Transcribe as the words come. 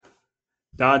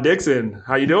Don Dixon,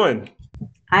 how you doing?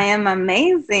 I am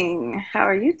amazing. How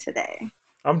are you today?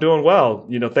 I'm doing well.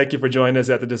 Thank you for joining us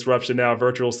at the Disruption Now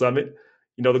Virtual Summit.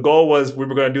 The goal was we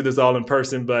were going to do this all in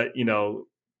person, but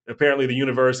apparently the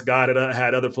universe, God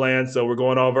had other plans, so we're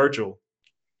going all virtual.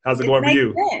 How's it It going for makes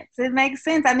you? sense. It makes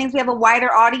sense. That means we have a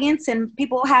wider audience and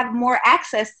people have more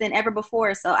access than ever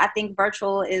before. So I think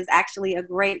virtual is actually a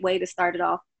great way to start it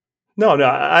off. No, no,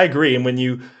 I agree. And when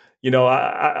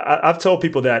I've told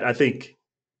people that I think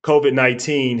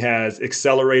COVID-19 has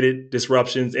accelerated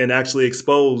disruptions and actually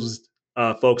exposed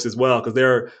folks as well, because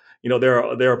there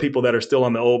are people that are still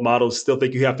on the old models, still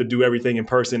think you have to do everything in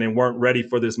person and weren't ready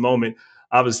for this moment.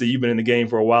 Obviously, you've been in the game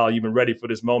for a while, you've been ready for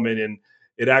this moment, and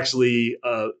it actually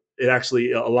uh, it actually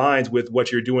aligns with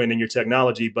what you're doing in your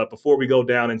technology. But before we go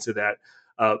down into that,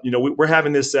 we're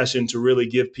having this session to really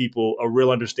give people a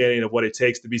real understanding of what it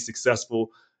takes to be successful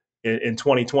in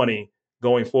 2020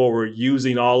 going forward,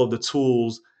 using all of the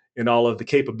tools and all of the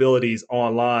capabilities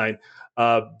online.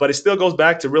 But it still goes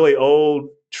back to really old,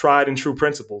 tried and true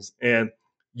principles. And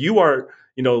you are,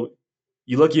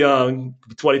 you look young,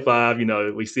 25,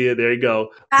 we see it, there you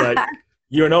go. But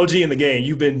you're an OG in the game.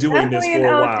 You've been doing this Definitely an for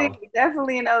a OG. while.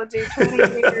 Definitely an OG. 20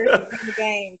 years in the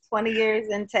game, 20 years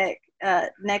in tech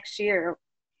next year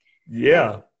in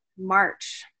Yeah.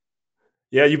 March.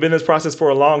 Yeah, you've been in this process for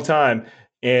a long time.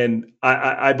 And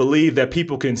I believe that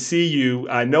people can see you.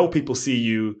 I know people see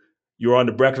you. You're on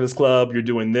the Breakfast Club. You're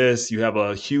doing this. You have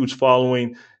a huge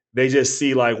following. They just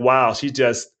see like, wow, she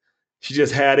just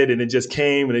had it and it just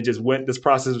came and it just went. This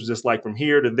process was just like from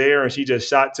here to there, and she just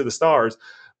shot to the stars.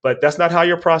 But that's not how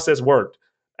your process worked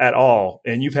at all.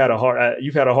 And you've had a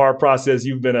hard process.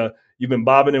 You've been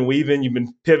bobbing and weaving. You've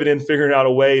been pivoting, figuring out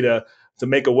a way to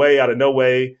make a way out of no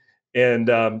way.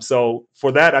 And so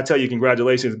for that, I tell you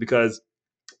congratulations, because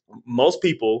most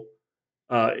people,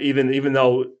 even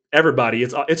though everybody,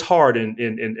 it's hard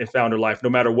in founder life, no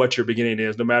matter what your beginning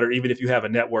is, no matter even if you have a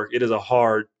network, it is a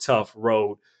hard, tough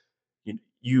road.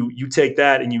 You take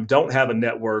that and you don't have a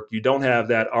network, you don't have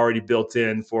that already built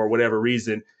in for whatever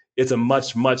reason. It's a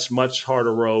much, much, much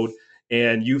harder road,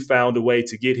 and you found a way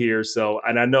to get here. So,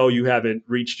 and I know you haven't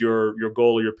reached your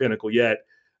goal or your pinnacle yet.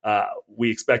 We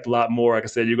expect a lot more. Like I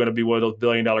said, you're going to be one of those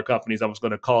billion-dollar companies. I'm just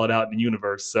going to call it out in the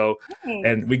universe. So, Thanks.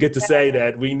 and we get to say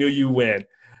that we knew you win.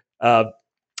 Uh,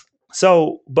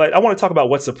 but I want to talk about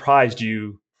what surprised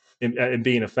you in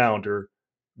being a founder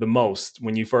the most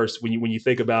when you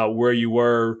think about where you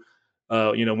were,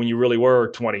 when you really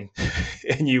were 20,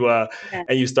 and Yeah.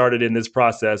 you started in this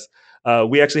process.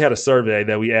 We actually had a survey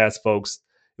that we asked folks.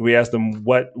 We asked them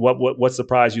what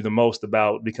surprised you the most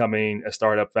about becoming a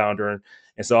startup founder,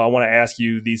 and so I want to ask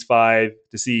you these five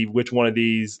to see which one of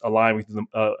these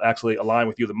actually align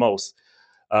with you the most.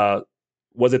 Uh,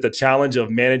 was it the challenge of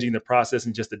managing the process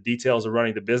and just the details of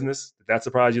running the business that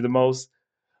surprised you the most?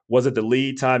 Was it the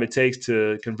lead time it takes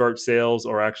to convert sales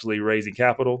or actually raising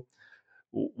capital?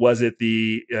 Was it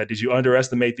did you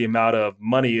underestimate the amount of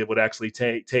money it would actually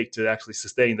take to actually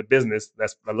sustain the business?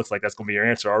 That looks like that's going to be your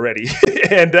answer already.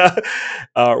 And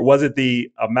was it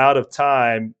the amount of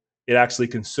time it actually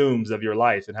consumes of your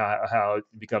life and how it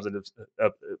becomes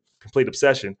a complete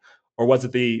obsession? Or was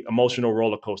it the emotional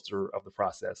roller coaster of the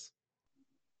process?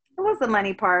 It was the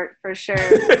money part for sure.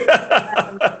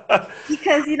 Um,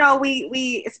 because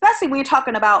we especially when you're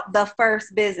talking about the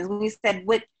first business, when you said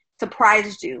what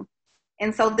surprised you.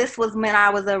 And so this was when I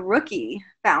was a rookie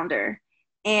founder.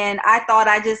 And I thought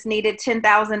I just needed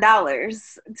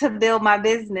 $10,000 to build my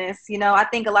business. I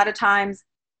think a lot of times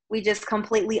we just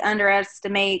completely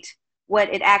underestimate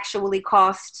what it actually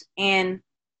costs and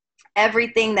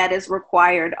everything that is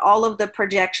required. All of the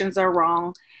projections are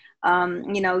wrong.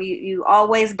 You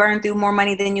always burn through more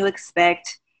money than you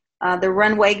expect. The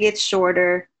runway gets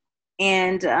shorter.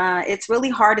 And it's really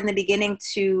hard in the beginning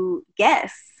to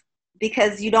guess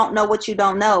because you don't know what you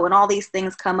don't know, and all these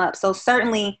things come up. So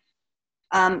certainly,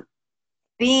 um,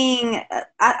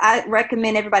 I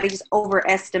recommend everybody just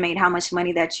overestimate how much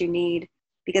money that you need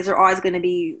because there are always going to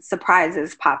be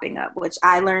surprises popping up, which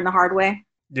I learned the hard way.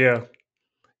 Yeah.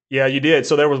 Yeah, you did.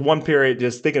 So there was one period,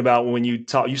 just thinking about when you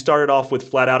started off with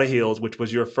Flat Out of Heels, which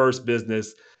was your first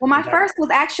business. Well, And my first was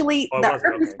actually oh, the was it?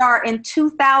 Urban Okay. Star in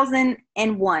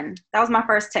 2001. That was my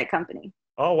first tech company.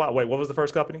 Oh, wow. Wait, what was the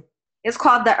first company? It's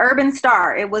called the Urban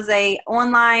Star. It was a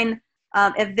online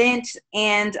event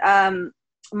and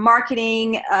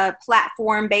marketing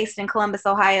platform based in Columbus,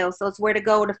 Ohio. So it's where to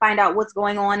go to find out what's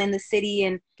going on in the city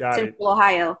in Got it. Central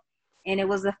Ohio. And it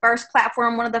was the first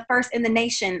platform, one of the first in the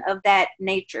nation of that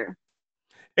nature.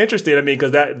 Interesting. I mean,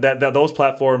 because that those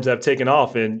platforms have taken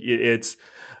off, and it's,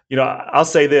 I'll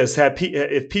say this: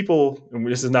 if people, and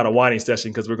this is not a whining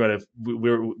session because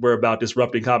we're about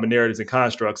disrupting common narratives and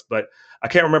constructs, but I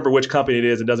can't remember which company it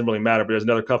is. It doesn't really matter. But there's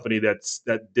another company that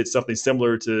did something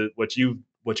similar to what you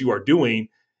are doing,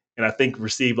 and I think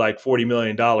received like $40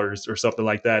 million or something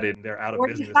like that, and they're out of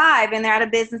business. 45, and they're out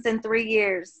of business in 3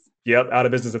 years. Yep, out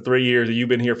of business in 3 years, and you've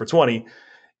been here for 20.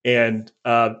 And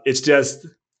it's just,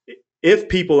 if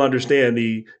people understand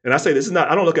and I say this is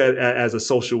not, I don't look at it as a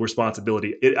social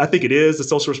responsibility. I think it is a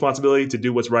social responsibility to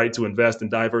do what's right, to invest in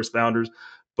diverse founders.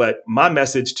 But my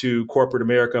message to corporate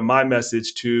America, my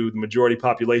message to the majority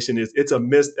population is it's a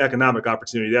missed economic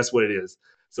opportunity. That's what it is.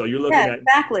 So you're looking at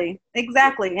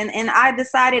exactly. And I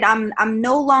decided I'm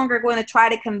no longer going to try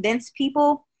to convince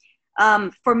people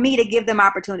for me to give them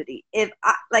opportunity. If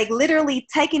I, like literally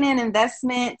taking an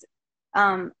investment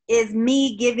is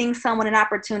me giving someone an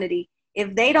opportunity.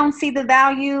 If they don't see the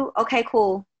value, okay,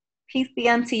 cool. Peace be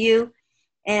unto you.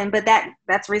 But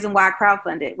that's the reason why I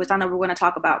crowdfunded, which I know we're going to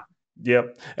talk about.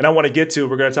 Yep. And we're going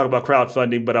to talk about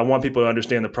crowdfunding, but I want people to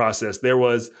understand the process. There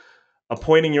was a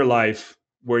point in your life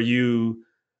where you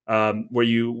got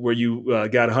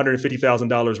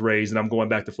 $150,000 raised, and I'm going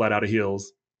back to Flat Out of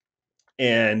Heels.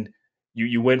 And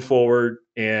you went forward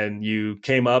and you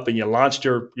came up and you launched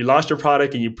your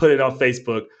product and you put it on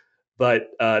Facebook, but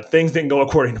things didn't go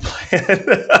according to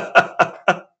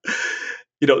plan.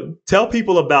 Tell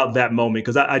people about that moment,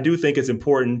 because I do think it's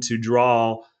important to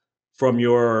draw from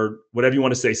your, whatever you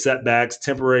want to say, setbacks,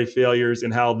 temporary failures,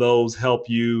 and how those help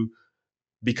you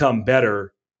become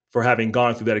better for having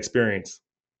gone through that experience.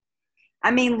 I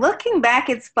mean, looking back,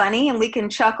 it's funny and we can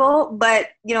chuckle, but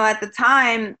at the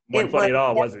time Wasn't funny at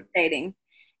all, was it? Devastating.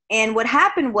 And what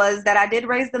happened was that I did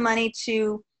raise the money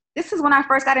this is when I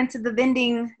first got into the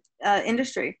vending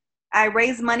industry. I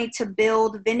raised money to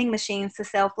build vending machines to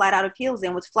sell Flat Out of Heels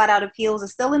in, which Flat Out of Heels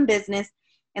is still in business,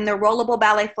 and they're rollable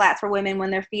ballet flats for women when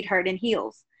their feet hurt in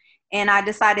heels. And I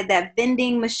decided that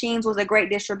vending machines was a great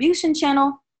distribution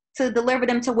channel to deliver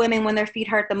them to women when their feet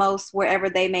hurt the most, wherever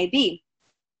they may be.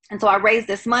 And so I raised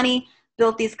this money,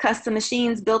 built these custom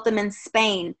machines, built them in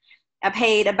Spain. I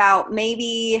paid about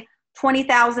maybe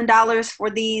 $20,000 for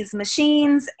these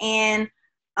machines, and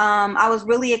I was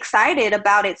really excited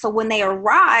about it. So when they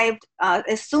arrived,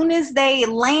 as soon as they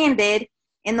landed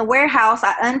in the warehouse,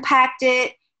 I unpacked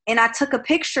it and I took a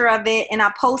picture of it and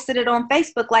I posted it on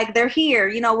Facebook like, they're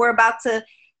here. We're about to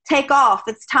take off.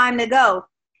 It's time to go.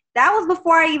 That was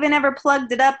before I even ever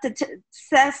plugged it up to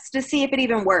test to see if it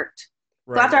even worked.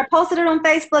 Right. So after I posted it on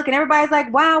Facebook and everybody's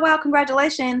like, wow,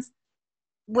 congratulations.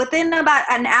 Within about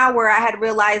an hour, I had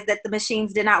realized that the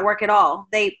machines did not work at all.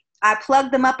 I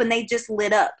plugged them up and they just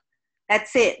lit up.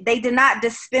 That's it. They did not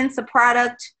dispense a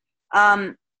product.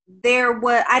 I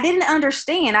didn't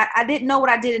understand. I didn't know what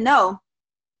I didn't know.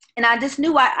 And I just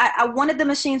knew I wanted the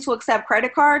machines to accept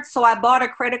credit cards. So I bought a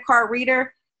credit card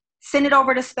reader, sent it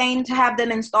over to Spain to have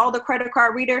them install the credit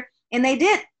card reader. And they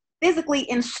did physically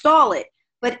install it.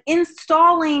 But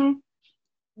installing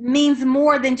means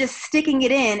more than just sticking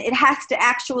it in. It has to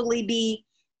actually be,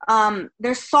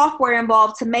 there's software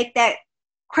involved to make that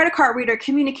credit card reader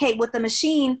communicate with the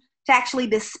machine to actually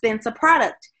dispense a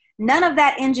product. None of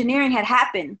that engineering had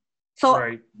happened. So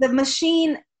right. The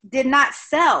machine did not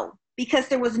sell because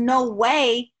there was no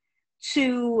way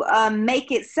to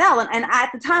make it sell. And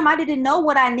at the time, I didn't know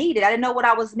what I needed. I didn't know what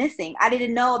I was missing. I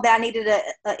didn't know that I needed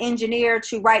an engineer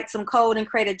to write some code and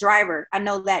create a driver. I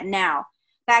know that now.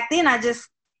 Back then, I just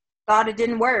thought it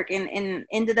didn't work and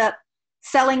ended up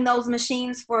selling those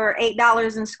machines for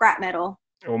 $8 in scrap metal.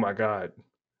 Oh, my God.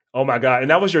 And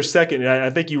that was your second.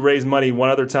 I think you raised money one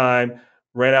other time,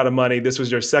 ran out of money. This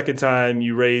was your second time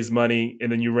you raised money,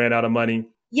 and then you ran out of money.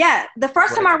 Yeah, the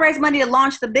first time I raised money to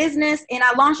launch the business, and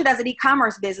I launched it as an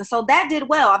e-commerce business. So that did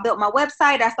well. I built my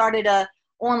website. I started a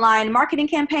online marketing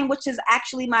campaign, which is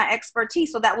actually my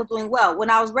expertise. So that was doing well. When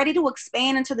I was ready to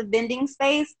expand into the vending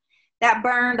space, that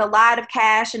burned a lot of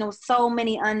cash, and there was so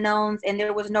many unknowns, and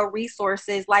there was no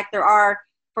resources like there are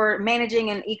for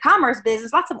managing an e-commerce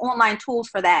business. Lots of online tools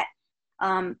for that.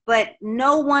 But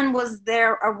no one was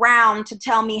there around to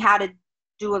tell me how to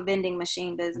do a vending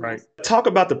machine business. Right. Talk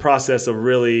about the process of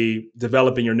really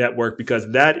developing your network,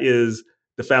 because that is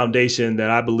the foundation that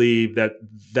I believe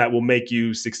that will make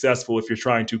you successful if you're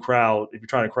trying to crowd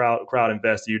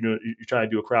invest, you're trying to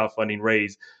do a crowdfunding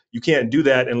raise. You can't do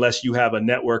that unless you have a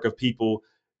network of people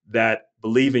that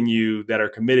believe in you, that are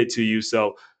committed to you.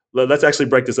 So let's actually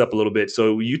break this up a little bit.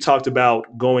 So you talked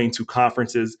about going to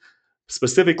conferences.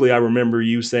 Specifically, I remember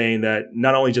you saying that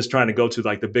not only just trying to go to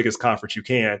like the biggest conference you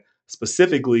can,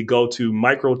 specifically go to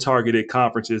micro-targeted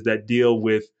conferences that deal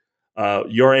with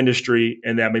your industry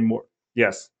and that may more.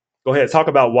 Yes. Go ahead, talk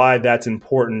about why that's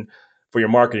important for your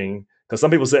marketing. Because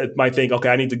some people might think, okay,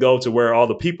 I need to go to where all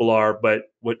the people are,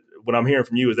 but what I'm hearing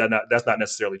from you is that's not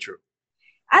necessarily true.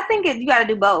 I think you got to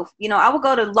do both. I will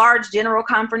go to large general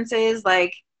conferences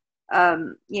like,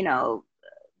 you know,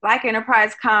 Black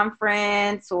Enterprise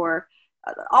Conference or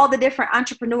all the different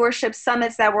entrepreneurship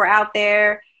summits that were out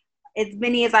there, as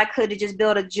many as I could to just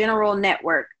build a general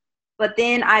network. But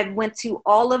then I went to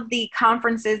all of the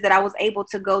conferences that I was able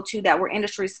to go to that were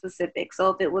industry specific. So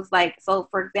if it was like, so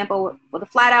for example, with the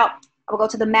Flat Out, I would go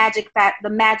to the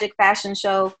Magic Fashion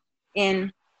Show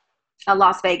in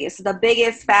Las Vegas, the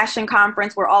biggest fashion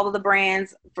conference where all of the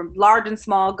brands from large and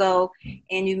small go,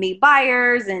 and you meet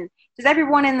buyers and just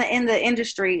everyone in the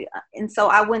industry. And so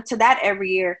I went to that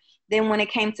every year. Then when it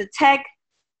came to tech,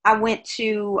 I went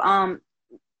to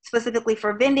specifically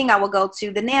for vending, I would go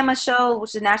to the NAMA show, which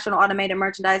is the National Automated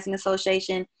Merchandising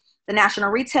Association, the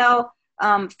National Retail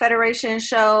Federation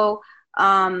show.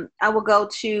 I will go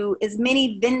to as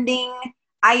many vending,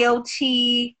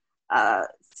 IoT,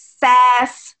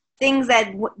 SaaS, things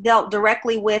that dealt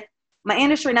directly with my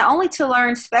industry, not only to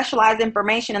learn specialized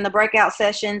information in the breakout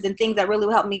sessions and things that really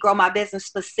will help me grow my business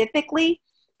specifically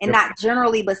and not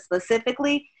generally, but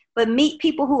specifically, but meet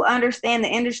people who understand the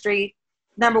industry.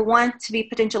 Number one, to be a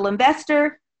potential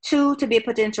investor, two, to be a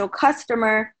potential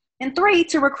customer, and three,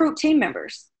 to recruit team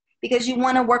members because you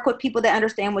want to work with people that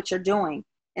understand what you're doing.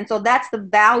 And so that's the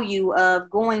value of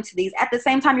going to these. At the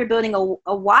same time, you're building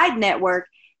a wide network.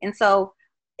 And so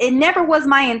it never was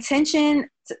my intention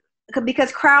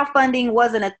because crowdfunding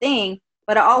wasn't a thing,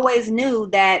 but I always knew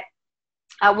that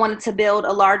I wanted to build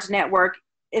a large network,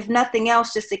 if nothing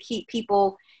else, just to keep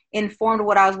people informed of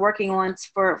what I was working on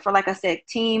for like I said,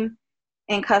 team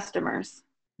and customers.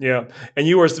 Yeah. And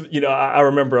you were, I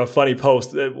remember a funny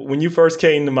post when you first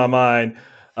came to my mind.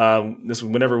 This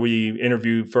was whenever we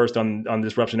interviewed first on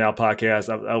Disruption Now podcast.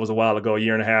 That was a while ago, a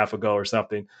year and a half ago or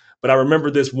something. But I remember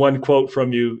this one quote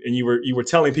from you, and you were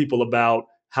telling people about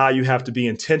how you have to be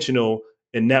intentional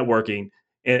in networking.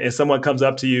 And someone comes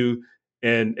up to you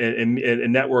and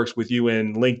networks with you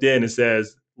in LinkedIn and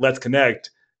says, "Let's connect."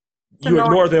 You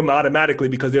ignore them automatically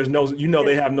because there's no,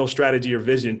 they have no strategy or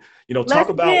vision. Talk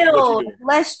about what you do.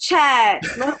 Let's chat.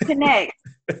 Let's connect.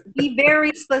 Be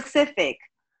very specific.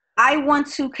 I want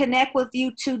to connect with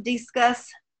you to discuss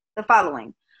the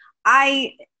following.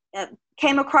 I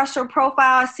came across your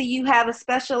profile. I see you have a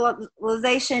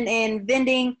specialization in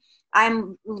vending.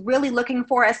 I'm really looking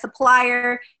for a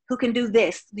supplier who can do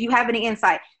this. Do you have any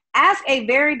insight? Ask a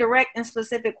very direct and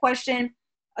specific question.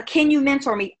 Can you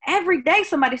mentor me? Every day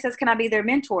somebody says, can I be their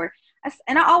mentor?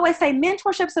 And I always say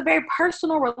mentorship's a very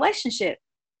personal relationship.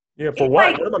 Yeah, for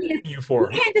what? What am I paying you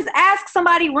for? You can't just ask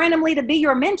somebody randomly to be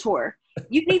your mentor.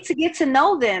 You need to get to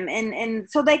know them and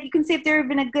so that you can see if they're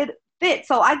even a good fit.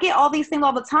 So I get all these things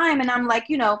all the time, and I'm like,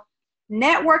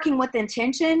 networking with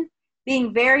intention,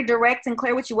 being very direct and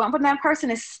clear what you want from that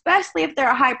person, especially if they're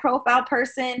a high profile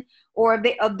person or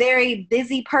a very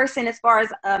busy person as far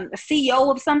as a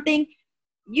CEO of something.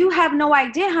 You have no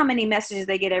idea how many messages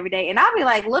they get every day. And I'll be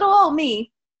like, little old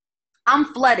me, I'm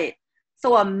flooded.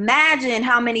 So imagine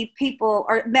how many people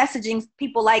are messaging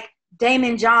people like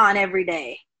Daymond John every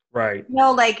day. Right.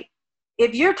 Like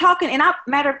if you're talking, and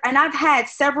I've had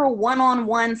several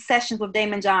one-on-one sessions with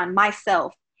Daymond John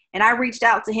myself, and I reached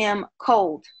out to him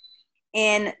cold.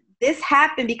 And this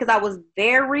happened because I was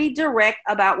very direct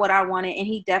about what I wanted, and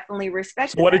he definitely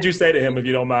respected What did you say to him, if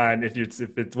you don't mind?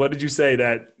 What did you say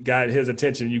that got his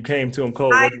attention? You came to him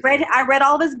cold. I read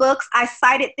all of his books. I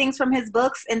cited things from his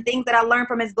books and things that I learned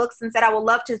from his books, and said I would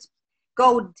love to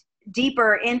go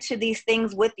deeper into these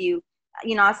things with you.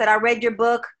 I said I read your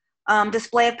book,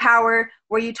 Display of Power,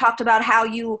 where you talked about how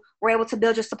you were able to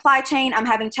build your supply chain. I'm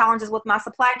having challenges with my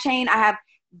supply chain. I have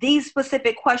these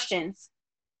specific questions.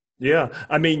 Yeah,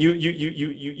 I mean,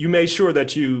 you made sure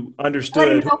that you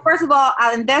understood. First of all,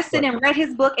 I invested and read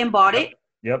his book and bought it.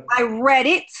 Yep. I read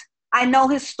it. I know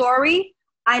his story.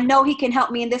 I know he can help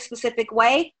me in this specific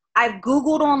way. I've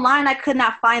Googled online. I could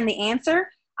not find the answer.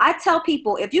 I tell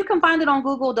people, if you can find it on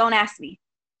Google, don't ask me.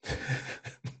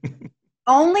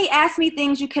 Only ask me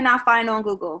things you cannot find on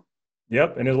Google.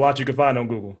 Yep, and there's a lot you can find on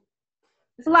Google.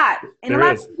 It's a lot. And a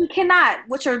lot of things you cannot,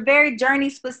 which are very journey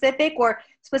specific or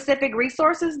specific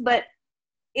resources. But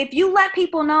if you let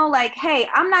people know, like, hey,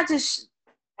 I'm not just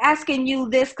asking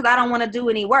you this because I don't want to do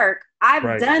any work.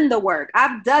 I've done the work.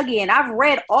 I've dug in. I've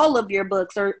read all of your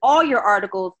books or all your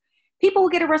articles. People will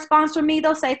get a response from me.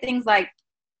 They'll say things like,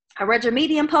 I read your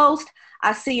Medium post.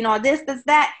 I see, this,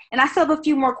 that. And I still have a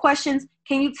few more questions.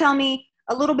 Can you tell me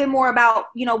a little bit more about,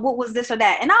 what was this or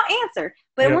that? And I'll answer.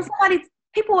 But when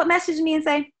people would message me and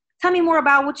say, Tell me more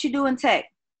about what you do in tech.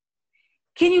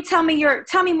 Can you tell me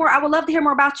more? I would love to hear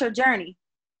more about your journey.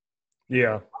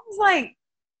 Yeah. I was like,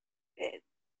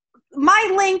 my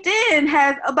LinkedIn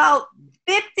has about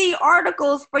 50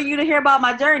 articles for you to hear about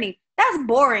my journey. That's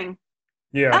boring.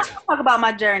 Yeah. I don't talk about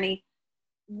my journey.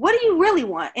 What do you really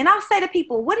want? And I'll say to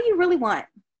people, what do you really want?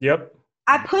 Yep.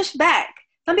 I push back.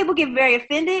 Some people get very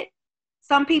offended.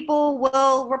 Some people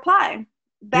will reply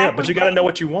back. Yeah, but you got to know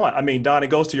what you want. I mean, Don, it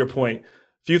goes to your point.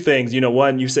 Few things,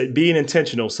 one, you said being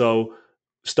intentional. So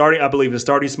I believe in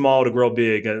starting small to grow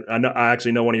big. I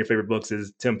actually know one of your favorite books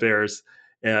is Tim Ferriss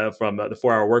from the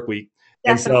 4 Hour Work Week.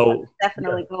 And so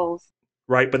definitely goals.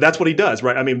 Right. But that's what he does.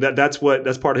 Right. I mean, that's part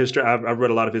of his strategy. I've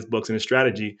read a lot of his books and his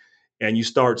strategy. And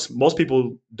most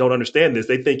people don't understand this.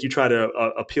 They think you try to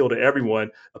appeal to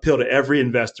everyone, appeal to every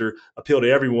investor, appeal to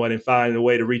everyone and find a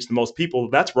way to reach the most people.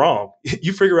 That's wrong.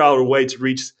 You figure out a way to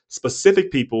reach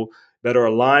specific people that are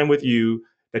aligned with you,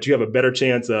 that you have a better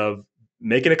chance of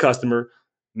making a customer,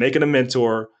 making a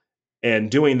mentor,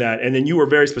 and doing that. And then you were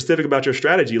very specific about your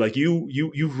strategy. Like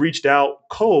you've reached out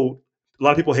cold. A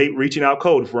lot of people hate reaching out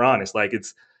cold, if we're honest. Like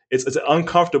it's an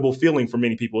uncomfortable feeling for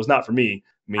many people. It's not for me.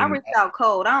 I reached out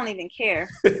cold. I don't even care.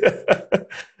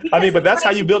 I mean, but that's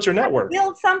how you built your network.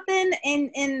 Build something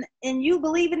and you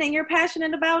believe in it and you're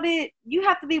passionate about it. You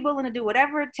have to be willing to do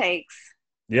whatever it takes.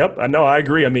 Yep, I know. I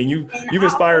agree. I mean, you've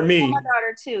inspired me. My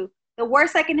daughter too. The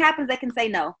worst that can happen is they can say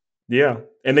no. Yeah,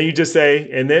 and then you just say,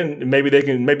 and then maybe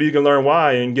you can learn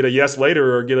why and get a yes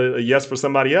later or get a yes for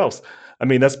somebody else. I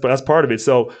mean, that's part of it.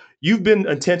 So you've been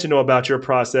intentional about your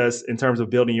process in terms of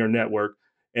building your network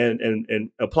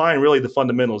and applying really the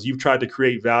fundamentals. You've tried to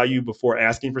create value before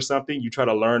asking for something. You try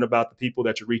to learn about the people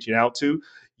that you're reaching out to.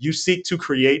 You seek to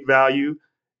create value,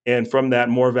 and from that,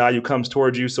 more value comes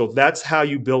towards you. So that's how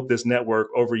you built this network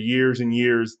over years and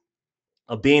years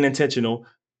of being intentional,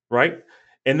 right?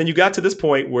 And then you got to this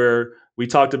point where we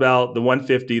talked about the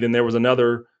 150. Then there was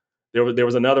another. You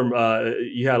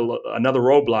had another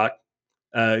roadblock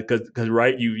because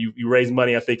right, you raised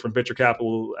money, I think, from venture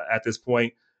capital at this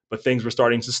point, but things were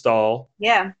starting to stall.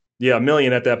 Yeah, $1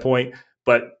 million at that point,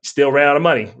 but still ran out of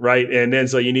money, right? And then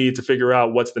so you needed to figure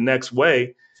out what's the next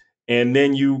way, and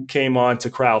then you came on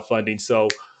to crowdfunding. So,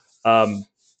 why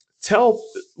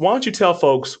don't you tell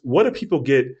folks what do people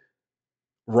get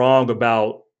wrong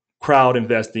about crowd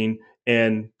investing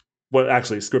and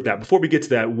actually script that. Before we get to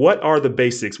that, what are the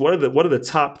basics? What are the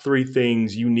top 3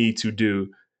 things you need to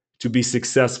do to be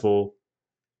successful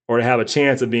or to have a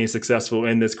chance of being successful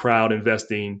in this crowd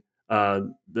investing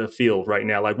the field right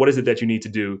now? Like, what is it that you need to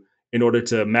do in order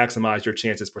to maximize your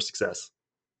chances for success?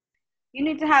 You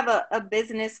need to have a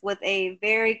business with a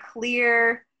very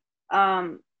clear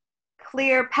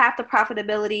path to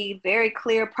profitability, very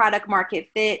clear product market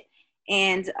fit,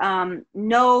 and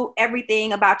know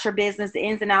everything about your business, the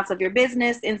ins and outs of your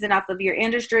business, ins and outs of your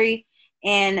industry,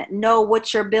 and know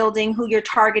what you're building, who you're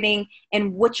targeting,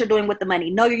 and what you're doing with the money.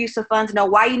 Know your use of funds, know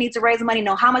why you need to raise money,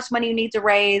 know how much money you need to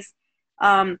raise.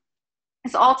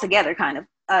 It's all together kind of.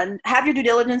 Have your due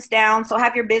diligence down. So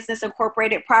have your business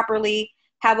incorporated properly,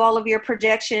 have all of your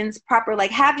projections proper,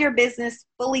 like have your business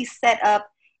fully set up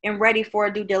and ready for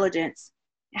due diligence.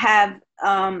 Have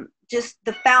just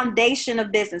the foundation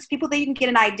of business. People think you can get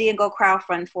an idea and go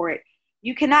crowdfund for it.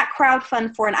 You cannot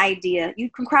crowdfund for an idea. You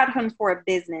can crowdfund for a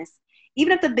business.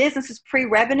 Even if the business is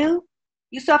pre-revenue,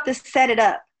 you still have to set it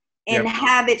up and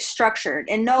have it structured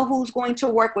and know who's going to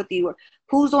work with you, or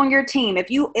who's on your team.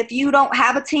 If you don't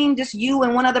have a team, just you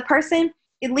and one other person,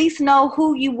 at least know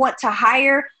who you want to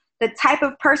hire, the type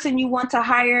of person you want to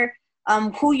hire,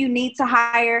 who you need to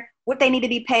hire, what they need to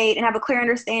be paid, and have a clear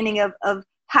understanding of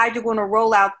how you're going to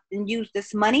roll out and use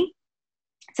this money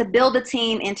to build a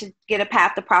team and to get a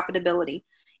path to profitability.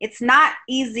 It's not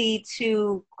easy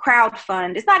to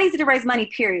crowdfund. It's not easy to raise money,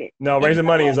 period. No, raising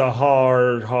money is a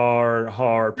hard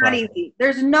process. Not easy.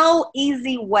 There's no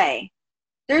easy way.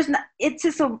 It's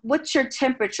just what your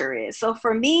temperature is. So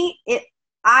for me,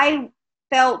 I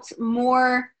felt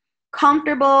more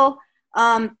comfortable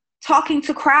talking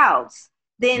to crowds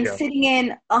than sitting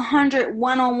in 100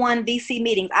 one-on-one VC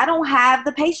meetings. I don't have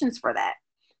the patience for that.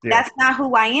 That's not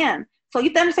who I am. So you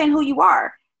have to understand who you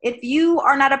are. If you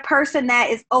are not a person that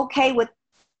is okay with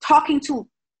talking to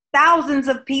thousands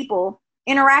of people,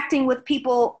 interacting with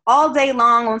people all day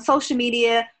long on social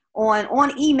media,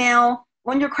 on email,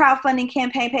 on your crowdfunding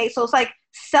campaign page. So it's like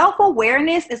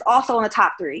self-awareness is also in the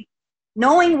top 3.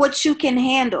 Knowing what you can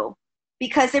handle,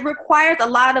 because it requires a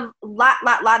lot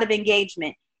of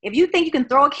engagement. If you think you can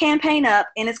throw a campaign up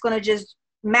and it's going to just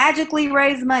magically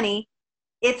raise money,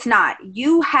 it's not.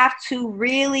 You have to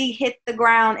really hit the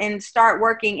ground and start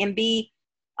working and be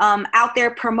out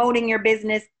there promoting your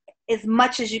business as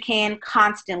much as you can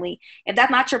constantly. If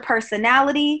that's not your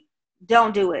personality,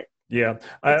 don't do it. Yeah.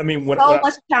 I mean, so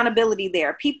much accountability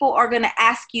there. People are going to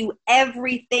ask you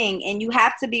everything, and you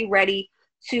have to be ready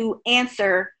to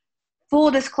answer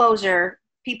full disclosure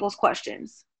people's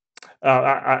questions.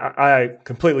 I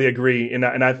completely agree. And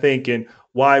I think and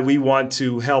why we want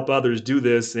to help others do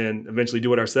this and eventually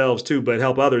do it ourselves too, but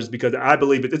help others because I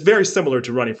believe it's very similar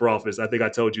to running for office. I think I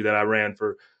told you that I ran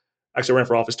for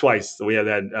office twice. So we have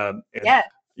that. Yeah.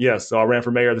 Yes. So I ran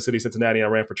for mayor of the city of Cincinnati and I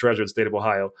ran for treasurer of the state of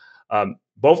Ohio.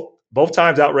 Both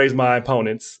times outraised my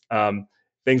opponents.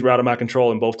 Things were out of my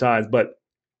control in both times, but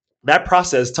that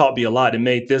process taught me a lot and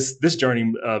made this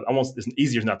journey almost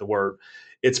easier is not the word.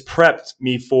 It's prepped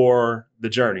me for the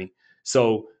journey.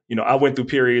 So, I went through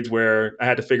periods where I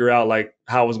had to figure out like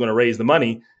how I was going to raise the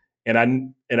money. And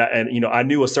I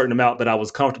knew a certain amount that I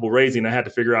was comfortable raising. I had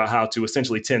to figure out how to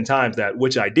essentially 10 times that,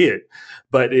 which I did.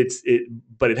 But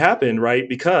it happened, right?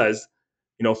 Because,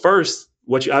 first,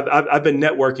 I've been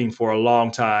networking for a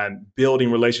long time,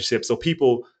 building relationships. So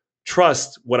people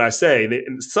trust what I say.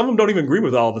 Some of them don't even agree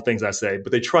with all the things I say,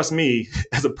 but they trust me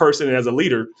as a person and as a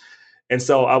leader. And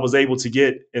so I was able to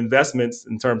get investments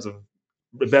in terms of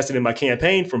investing in my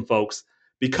campaign from folks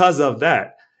because of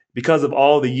that, because of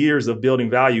all the years of building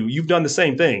value. You've done the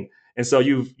same thing. And so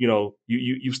you've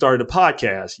started a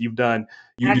podcast. You've done,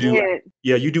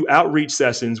 you do outreach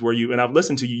sessions where and I've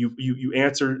listened to you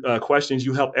answer questions,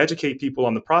 you help educate people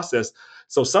on the process.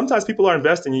 So sometimes people are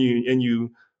investing in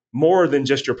you more than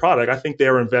just your product. I think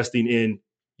they're investing in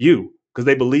you because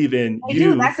they believe in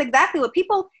you. That's exactly what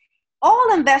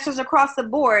all investors across the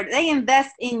board, they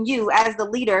invest in you as the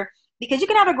leader because you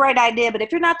can have a great idea, but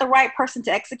if you're not the right person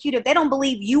to execute, if they don't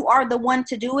believe you are the one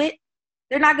to do it,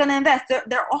 they're not going to invest.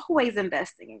 They're always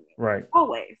investing in you. Right.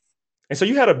 Always. And so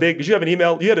you did you have an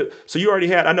email? So you already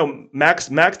had, I know Max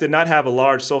did not have a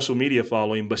large social media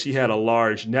following, but she had a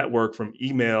large network from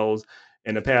emails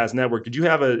in the past network. You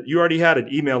already had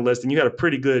an email list and you had a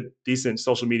pretty good, decent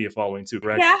social media following too,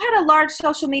 right? Yeah, I had a large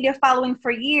social media following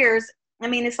for years. I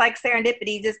mean, it's like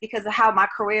serendipity just because of how my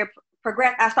career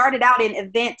progressed. I started out in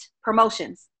event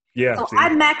promotions. Yeah. So I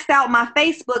maxed out my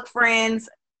Facebook friends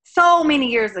so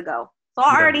many years ago. So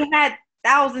I already had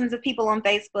thousands of people on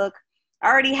Facebook. I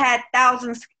already had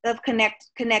thousands of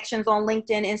connections on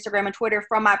LinkedIn, Instagram, and Twitter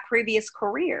from my previous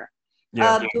career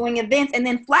doing events and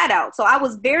then Flat Out. So I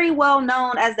was very well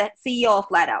known as the CEO of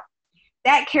Flat Out.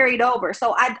 That carried over.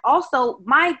 So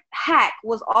my hack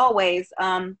was always,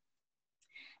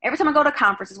 every time I go to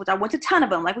conferences, which I went to a ton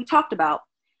of them, like we talked about,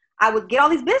 I would get all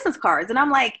these business cards. And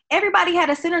I'm like, everybody had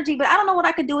a synergy, but I don't know what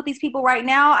I could do with these people right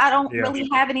now. I don't really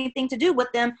have anything to do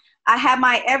with them. I have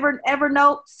my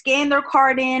Evernote, scan their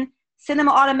card in, send them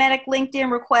an automatic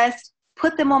LinkedIn request,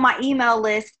 put them on my email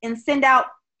list, and send out,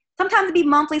 sometimes it'd be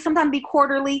monthly, sometimes it'd be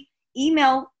quarterly,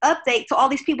 email update to all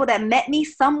these people that met me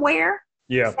somewhere.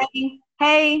 Yeah. Saying,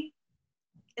 hey,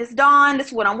 it's Dawn. This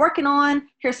is what I'm working on.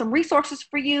 Here's some resources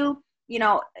for you.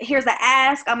 Here's the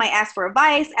ask. I might ask for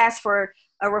advice, ask for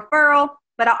a referral,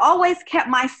 but I always kept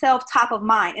myself top of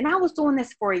mind. And I was doing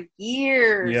this for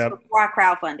years before I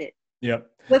crowdfunded. Yep.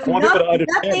 With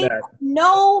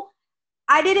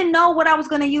I didn't know what I was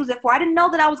going to use it for. I didn't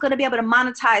know that I was going to be able to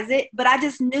monetize it, but I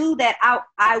just knew that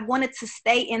I wanted to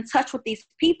stay in touch with these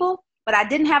people, but I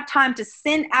didn't have time to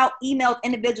send out emails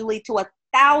individually to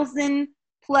 1,000+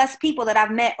 people that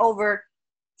I've met over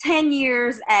 10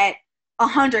 years at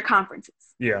 100 conferences.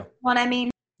 Yeah. You know what I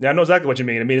mean? Yeah, I know exactly what you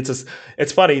mean. I mean,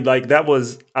 it's funny. Like that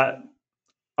was,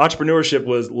 entrepreneurship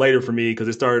was later for me because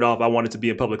it started off, I wanted to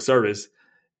be in public service.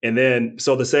 And then,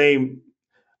 so first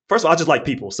of all, I just like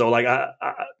people. So like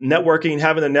networking,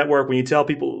 having a network, when you tell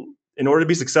people in order to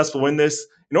be successful in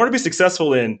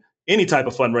any type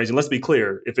of fundraising, let's be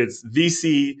clear, if it's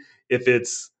VC, if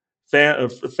it's your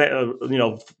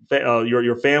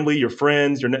family, your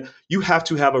friends, you have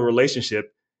to have a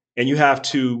relationship and you have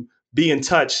to be in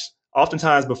touch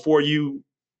oftentimes before you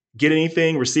get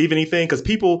anything, receive anything. Because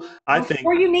people,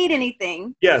 before you need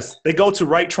anything. Yes, they go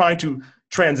to trying to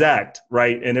transact,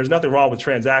 right? And there's nothing wrong with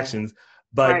transactions.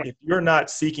 But if you're not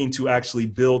seeking to actually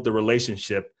build the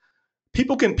relationship, I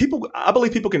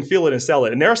believe people can feel it and sell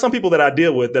it. And there are some people that I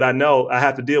deal with that I know I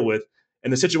have to deal with.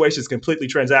 And the situation is completely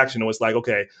transactional. It's like,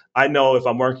 okay, I know if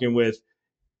I'm working with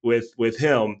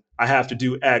him, I have to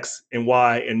do X and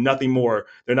Y and nothing more.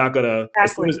 They're not gonna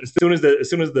as soon as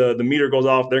the meter goes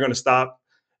off, they're gonna stop.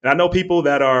 And I know people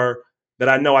that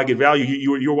I know I get value.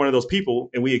 You're one of those people,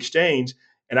 and we exchange.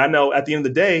 And I know at the end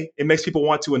of the day, it makes people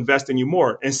want to invest in you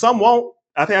more. And some won't.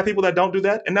 I've had people that don't do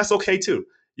that, and that's okay too.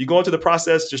 You go into the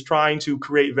process just trying to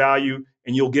create value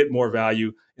and you'll get more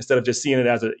value instead of just seeing it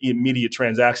as an immediate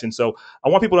transaction. So I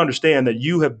want people to understand that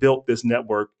you have built this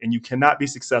network, and you cannot be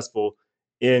successful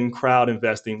in crowd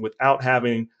investing without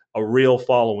having a real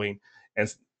following.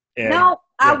 And No,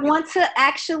 I yeah. want to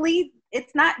actually,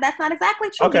 that's not exactly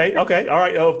true. Okay. Okay. All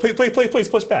right. Oh, please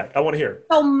push back. I want to hear.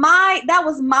 So that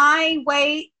was my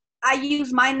way. I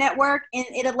used my network, and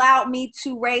it allowed me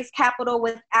to raise capital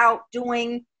without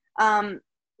doing,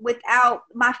 without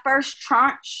my first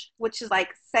tranche, which is like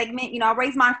segment. I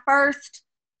raised my first,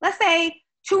 let's say,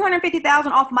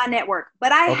 250,000 off my network,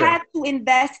 but I had to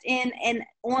invest in an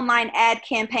online ad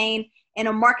campaign and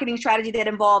a marketing strategy that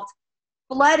involved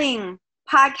flooding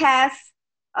podcasts,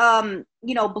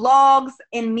 blogs,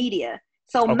 and media.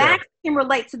 So Max can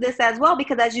relate to this as well,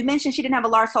 because as you mentioned, she didn't have a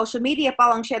large social media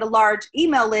following. She had a large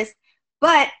email list,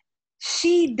 but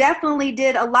she definitely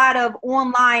did a lot of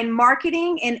online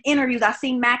marketing and interviews. I've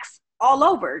seen Max all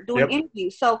over doing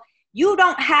interviews. So you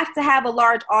don't have to have a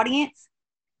large audience,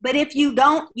 but if you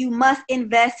don't, you must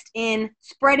invest in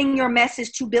spreading your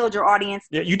message to build your audience.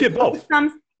 Yeah, you did both. It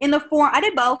comes in the form, I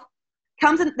did both.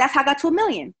 That's how I got to 1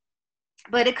 million.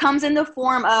 But it comes in the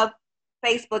form of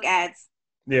Facebook ads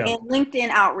and LinkedIn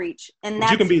outreach. And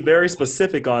you can be very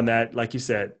specific on that, like you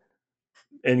said,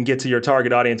 and get to your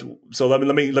target audience. So let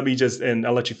me just, and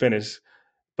I'll let you finish.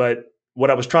 But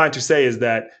what I was trying to say is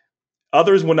that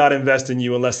others will not invest in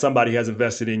you unless somebody has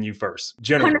invested in you first.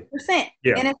 Generally, 100%.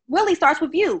 Yeah. And it really starts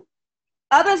with you.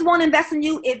 Others won't invest in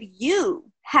you if you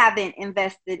haven't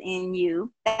invested in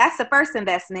you. That's the first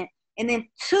investment. And then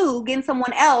 2, getting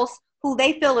someone else who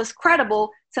they feel is credible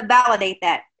to validate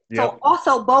that. So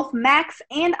also both Max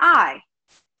and I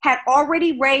had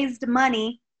already raised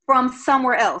money from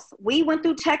somewhere else. We went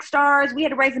through Techstars. We had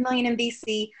to raise $1 million in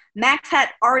VC. Max had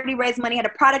already raised money, had a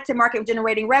product to market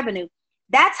generating revenue.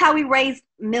 That's how we raised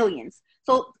millions.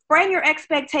 So frame your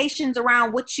expectations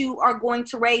around what you are going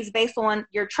to raise based on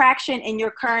your traction and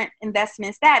your current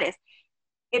investment status.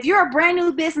 If you're a brand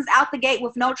new business out the gate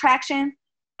with no traction,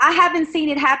 I haven't seen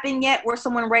it happen yet where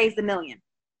someone raised $1 million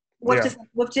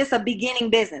with just a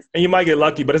beginning business. And you might get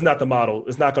lucky, but it's not the model.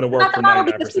 It's not going to work. It's not the model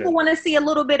 99%. Because people want to see a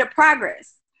little bit of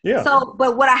progress. Yeah. So,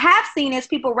 but what I have seen is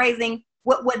people raising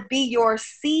what would be your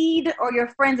seed or your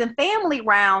friends and family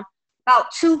round,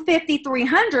 about 250,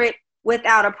 300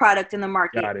 without a product in the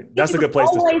market. Got it. That's a good place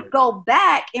to start. Always go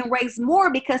back and raise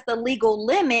more because the legal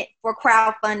limit for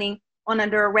crowdfunding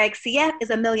under a Reg CF is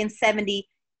 $1,070,000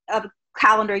 of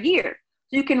calendar year.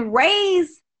 So you can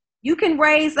raise,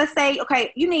 let's say,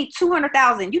 okay, you need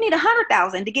 200,000, you need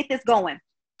 100,000 to get this going.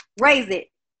 Raise it,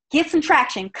 get some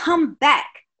traction, come back,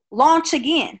 launch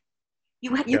again.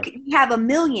 You have $1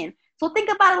 million. So think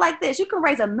about it like this: you can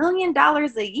raise $1 million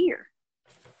a year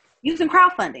using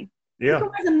crowdfunding. Yeah, you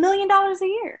can raise $1 million a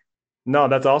year. No,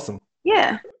 that's awesome.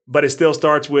 Yeah. But it still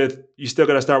starts with, you still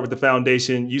got to start with the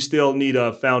foundation. You still need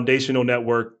a foundational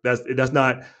network.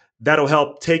 That'll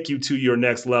help take you to your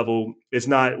next level. It's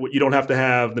not, you don't have to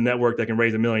have the network that can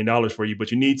raise $1 million for you,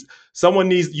 but you need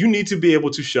to be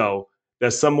able to show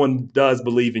that someone does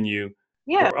believe in you,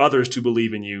 or others to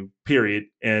believe in you, period.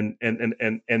 And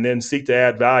then seek to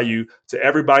add value to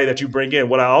everybody that you bring in.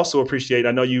 What I also appreciate,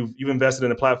 I know you've invested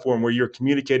in a platform where you're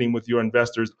communicating with your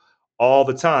investors all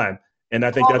the time. And I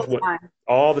think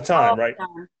all the time, right?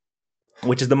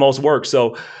 Which is the most work.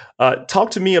 So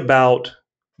talk to me about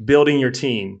building your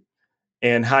team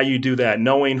and how you do that,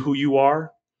 knowing who you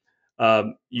are. How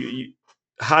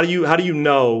do you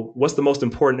know what's the most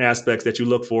important aspects that you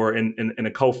look for in a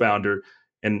co-founder?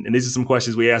 And these are some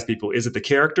questions we ask people. Is it the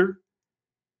character?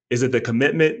 Is it the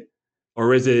commitment?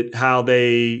 Or is it how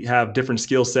they have different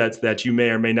skill sets that you may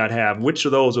or may not have? Which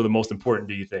of those are the most important,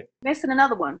 do you think? Missing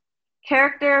another one.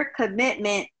 Character,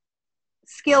 commitment,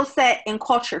 skill set, and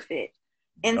culture fit.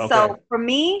 And so for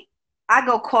me, I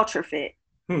go culture fit.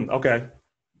 Okay.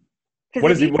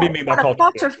 What do you mean by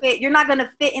culture fit? You're not going to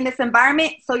fit in this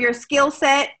environment. So your skill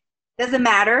set doesn't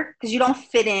matter because you don't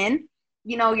fit in.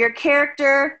 Your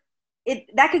character,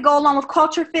 that could go along with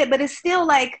culture fit, but it's still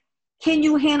like, can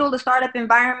you handle the startup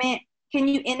environment? Can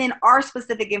you, and in our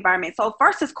specific environment? So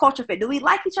first is culture fit. Do we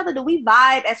like each other? Do we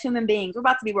vibe as human beings? We're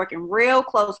about to be working real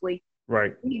closely.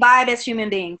 Right. We vibe as human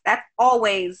beings. That's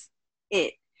always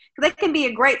it. Because they can be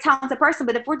a great, talented person,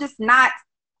 but if we're just not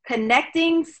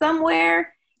connecting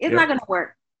somewhere, it's not going to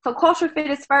work. So culture fit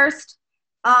is first.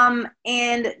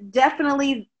 And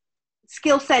definitely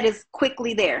skill set is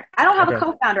quickly there. I don't have a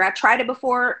co-founder. I tried it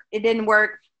before. It didn't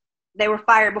work. They were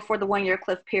fired before the 1-year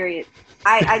cliff period.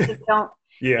 I just don't.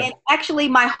 Yeah. And actually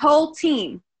my whole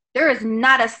team, there is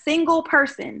not a single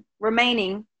person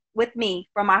remaining with me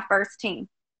from my first team.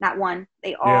 Not one.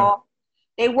 They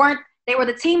They were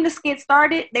the team to get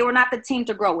started. They were not the team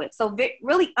to grow with. So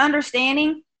really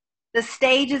understanding the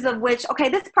stages of which, okay,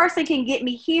 this person can get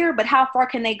me here, but how far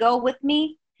can they go with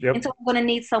me? Yep. Until I'm going to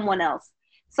need someone else.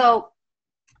 So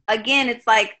again, it's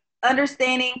like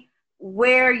understanding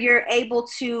where you're able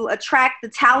to attract the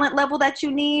talent level that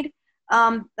you need.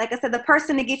 Like I said, the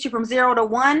person to get you from 0 to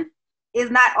 1 is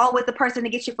not always the person to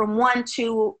get you from 1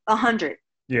 to 100.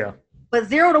 Yeah. But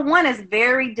 0 to 1 is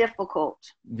very difficult.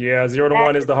 Yeah, 0 to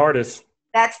 1 is the hardest.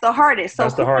 That's the hardest. So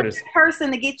that's the hardest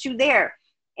person to get you there.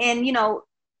 And, you know,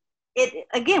 it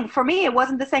again, for me, it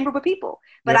wasn't the same group of people,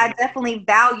 but I definitely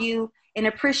value and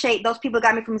appreciate those people that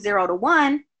got me from 0 to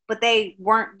 1, but they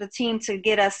weren't the team to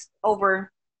get us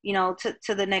over, you know,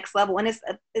 to the next level. And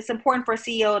it's important for a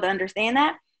CEO to understand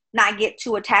that, not get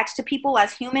too attached to people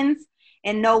as humans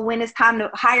and know when it's time to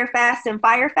hire fast and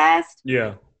fire fast.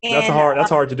 Yeah. And that's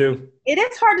hard to do. It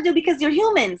is hard to do because you're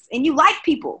humans and you like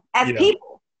people as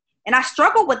people. And I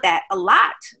struggled with that a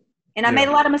lot. And I made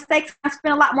a lot of mistakes. I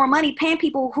spent a lot more money paying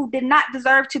people who did not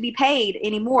deserve to be paid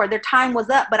anymore. Their time was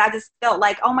up, but I just felt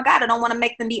like, oh my God, I don't want to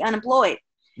make them be unemployed.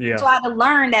 Yeah. So I had to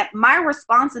learn that my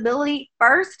responsibility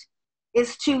first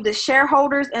is to the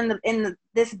shareholders in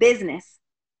this business.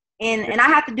 And I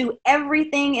have to do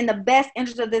everything in the best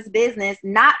interest of this business,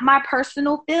 not my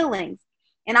personal feelings.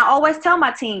 And I always tell my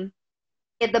team,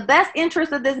 if the best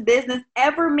interest of this business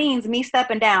ever means me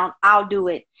stepping down, I'll do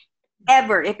it.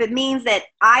 Ever. If it means that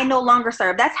I no longer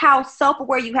serve. That's how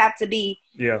self-aware you have to be.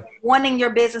 Yeah. Wanting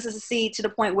your business to succeed to the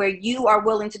point where you are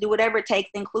willing to do whatever it takes,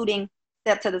 including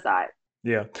step to the side.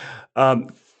 Yeah.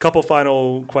 Couple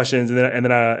final questions, and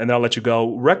then I'll let you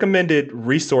go. Recommended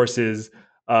resources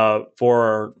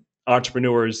for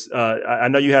entrepreneurs. I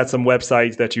know you had some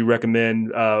websites that you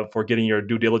recommend for getting your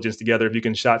due diligence together. If you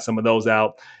can shout some of those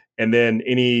out, and then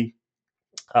any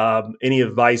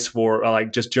advice for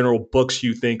like just general books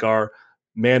you think are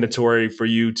mandatory for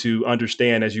you to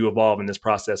understand as you evolve in this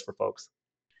process for folks.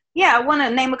 Yeah, I want to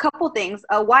name a couple things.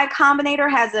 Y Combinator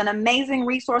has an amazing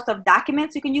resource of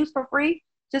documents you can use for free.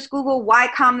 Just Google Y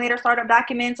Combinator startup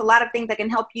documents. A lot of things that can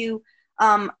help you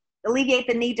alleviate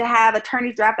the need to have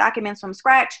attorneys draft documents from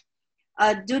scratch.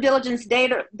 Due diligence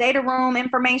data room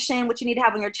information, which you need to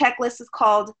have on your checklist, is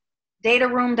called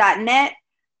dataroom.net.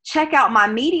 Check out my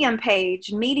Medium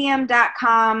page,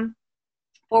 medium.com/the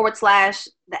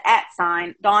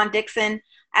 @ Dawn Dixon.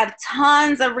 I have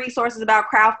tons of resources about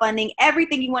crowdfunding.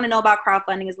 Everything you want to know about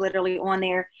crowdfunding is literally on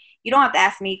there. You don't have to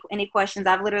ask me any questions.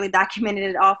 I've literally documented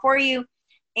it all for you.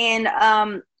 And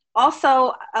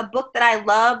also a book that I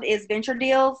love is Venture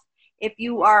Deals. If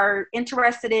you are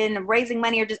interested in raising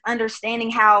money or just understanding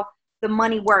how the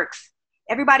money works,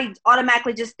 everybody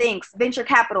automatically just thinks venture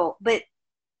capital, but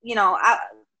you know,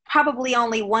 probably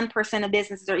only 1% of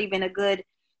businesses are even a good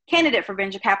candidate for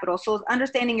venture capital. So it's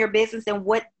understanding your business and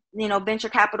what, you know, venture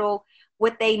capital,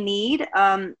 what they need,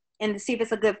 and to see if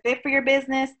it's a good fit for your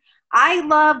business. I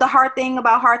love The Hard Thing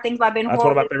About Hard Things by Ben Horowitz. That's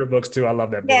one of my favorite books too. I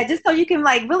love that book. Yeah, just so you can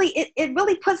like really, it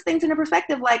really puts things into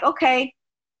perspective. Like, okay,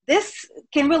 this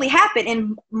can really happen.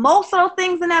 And most of those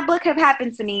things in that book have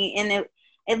happened to me. And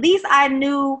at least I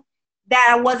knew that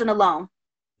I wasn't alone.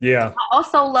 Yeah. I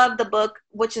also love the book,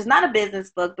 which is not a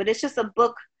business book, but it's just a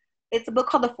book. It's a book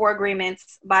called The Four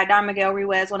Agreements by Don Miguel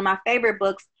Ruiz, one of my favorite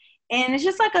books. And it's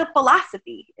just like a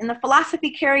philosophy. And the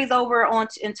philosophy carries over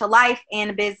into life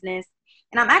and business.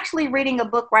 And I'm actually reading a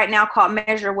book right now called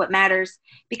Measure What Matters,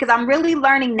 because I'm really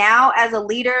learning now as a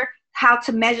leader how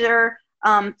to measure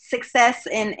success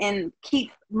and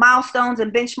keep milestones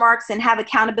and benchmarks and have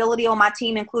accountability on my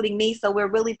team, including me. So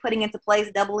we're really putting into place,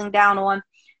 doubling down on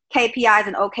KPIs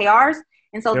and OKRs.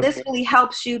 And so this really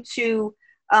helps you to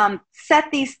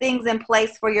set these things in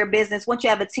place for your business once you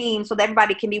have a team, so that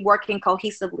everybody can be working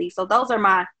cohesively. So those are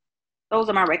my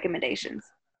recommendations.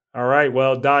 All right.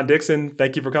 Well, Dawn Dixon,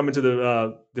 thank you for coming to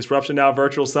the Disruption Now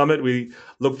Virtual Summit. We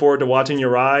look forward to watching your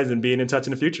rise and being in touch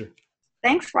in the future.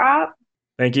 Thanks, Rob.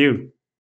 Thank you.